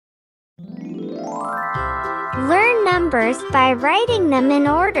Learn numbers by writing them in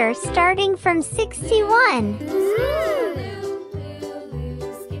order starting from 61.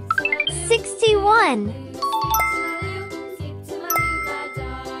 61.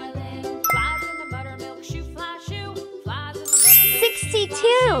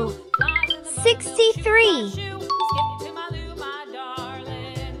 62. 63.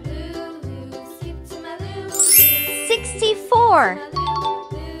 64.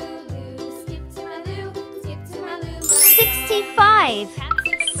 65.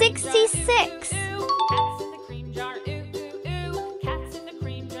 66.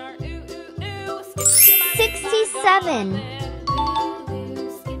 67.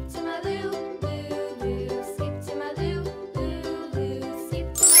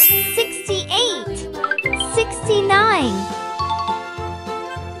 68. 69.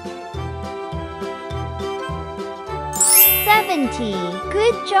 70.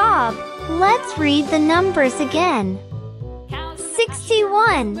 Good job! Let's read the numbers again.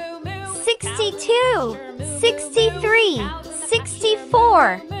 61, 62, 63,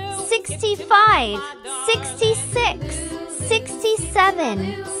 64, 65, 66,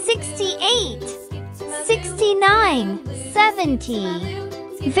 67, 68, 69,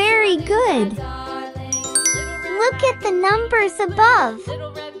 70. Very good! Look at the numbers above.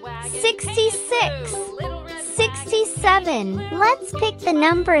 66, 67. Let's pick the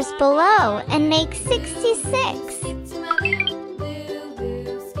numbers below and make 66.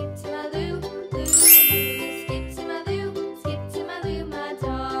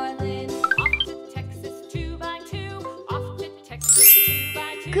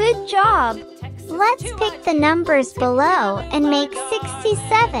 Good job! Let's pick the numbers below and make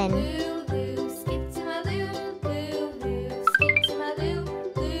 67.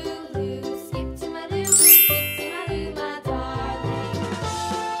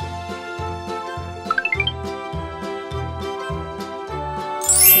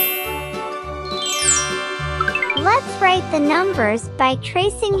 Let's write the numbers by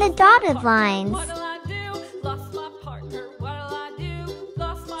tracing the dotted lines.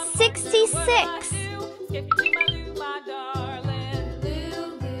 66.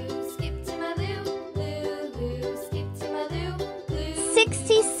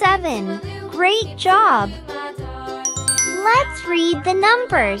 67. Great job! Let's read the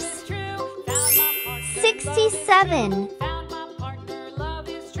numbers. 67.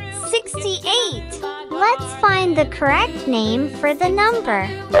 68. Let's find the correct name for the number.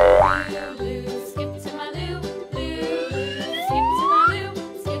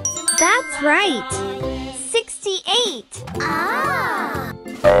 That's right! 68! Ah!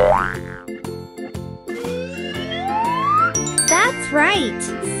 That's right!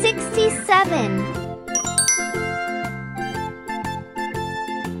 67!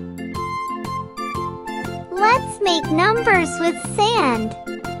 Let's make numbers with sand.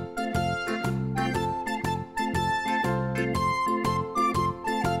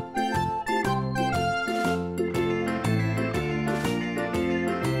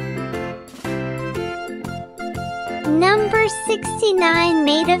 69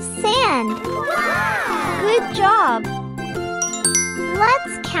 made of sand. Wow! Good job!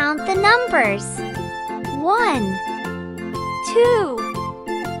 Let's count the numbers. 1, 2,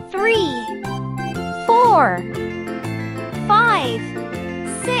 3, 4, 5,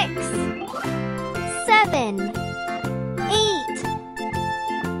 6, 7, 8,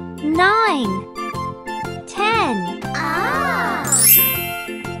 9, 10.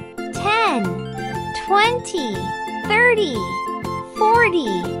 10, 20, 30,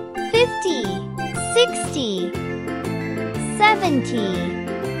 40, 50, 60, 70.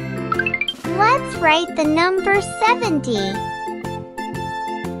 Let's write the number 70.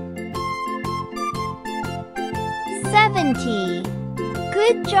 70.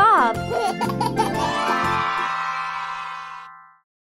 Good job!